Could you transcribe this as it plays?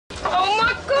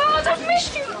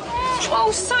you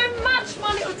all so much,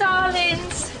 my little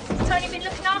darlings. Tony been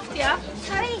looking after you?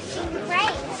 Tony's been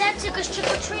great. Dad took us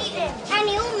trick-or-treating. And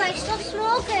he almost lost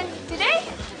Morgan. Did he?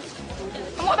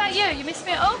 And what about you? You missed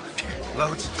me at all?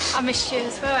 Loads. I missed you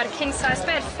as well. I had a king-size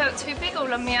bed. Felt too big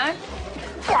all on my own.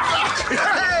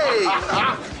 Hey!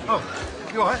 Oh,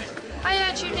 you all right? I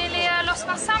heard you nearly lost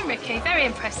my son, Ricky. Very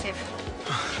impressive.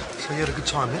 So you had a good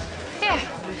time, yeah? Yeah.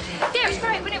 Yeah, it was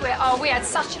great, wasn't it? Oh, we had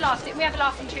such a laugh. Didn't we have a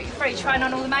laugh and treat you free trying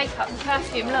on all the makeup and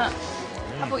perfume? Look.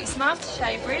 I bought you some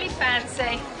aftershave. Really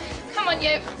fancy. Come on,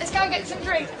 you. Let's go and get some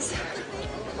drinks.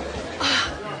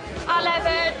 I'll have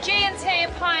a G&T, a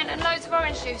pint and loads of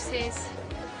orange juices.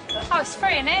 Oh, it's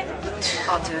free, isn't it?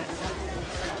 I'll do it.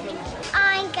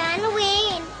 I'm gonna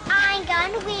win. I'm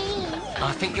gonna win.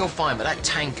 I think you're fine, but that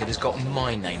tankard has got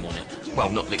my name on it. Well,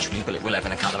 not literally, but it will have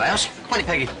in a couple of hours. Won't it,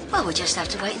 Peggy? Well, we'll just have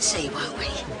to wait and see, won't we?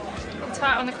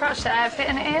 Tight on the crotch, that outfit,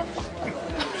 isn't it, Ian?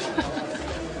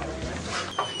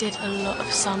 I did a lot of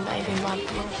sunbathing by the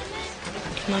pool.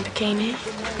 In my bikini.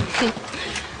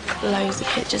 Loads of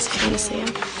pictures if you want to see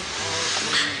them.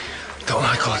 Don't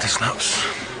like all this nuts.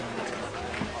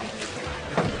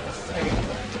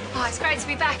 Oh, it's great to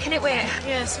be back, isn't it, Whit?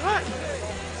 Yes, right.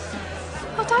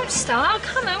 Oh, don't start.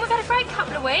 Come on, we've had a great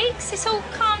couple of weeks. It's all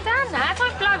calmed down now.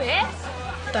 Don't blow it.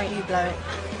 Don't you blow it.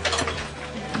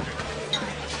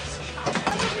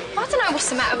 I don't know what's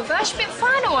the matter with her. She's been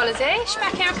fine all holiday. She's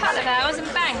back here a couple of hours and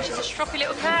bang, she's a stroppy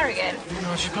little car again.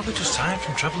 No, she's probably just tired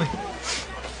from travelling.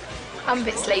 I'm a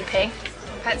bit sleepy.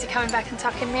 Fancy coming back and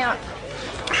tucking me up.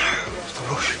 It's the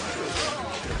rush.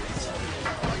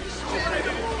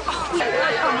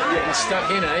 Getting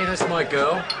stuck in, eh? That's my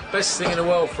girl. Best thing in the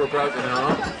world for a broken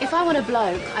heart. If I want a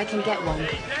bloke, I can get one.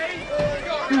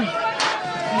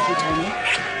 Thank you, Tony.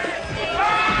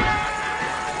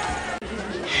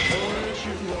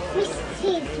 Mrs.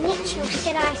 Mitchell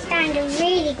said I stand a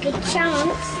really good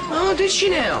chance. Oh, did she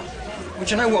now? Well,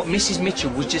 do you know what? Mrs.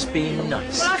 Mitchell was just being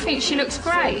nice. Well, I think she looks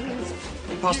great.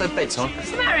 Past her bedtime.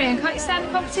 What's the matter, Ian? Can't you stand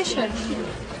the competition?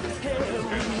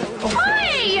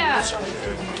 Hey!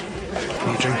 What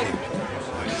are you drinking?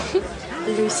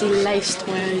 Lucy laced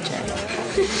my OJ.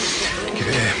 Give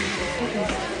it here.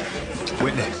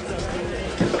 Whitney.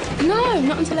 No,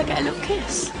 not until I get a little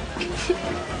kiss.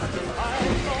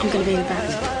 I'm going to be in the back.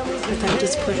 If I'm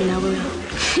disappointed, I will.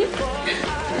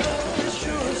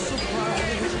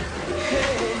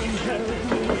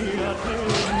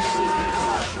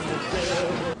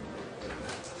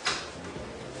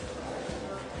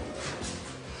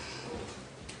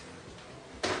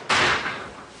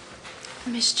 I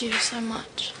missed you so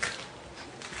much.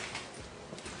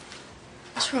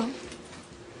 What's wrong?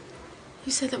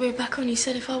 You said that we were back on. You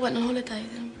said if I went on holiday,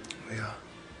 then... We are.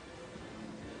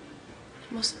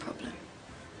 What's the problem?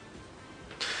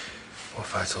 What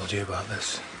if I told you about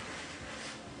this?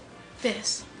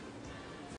 This?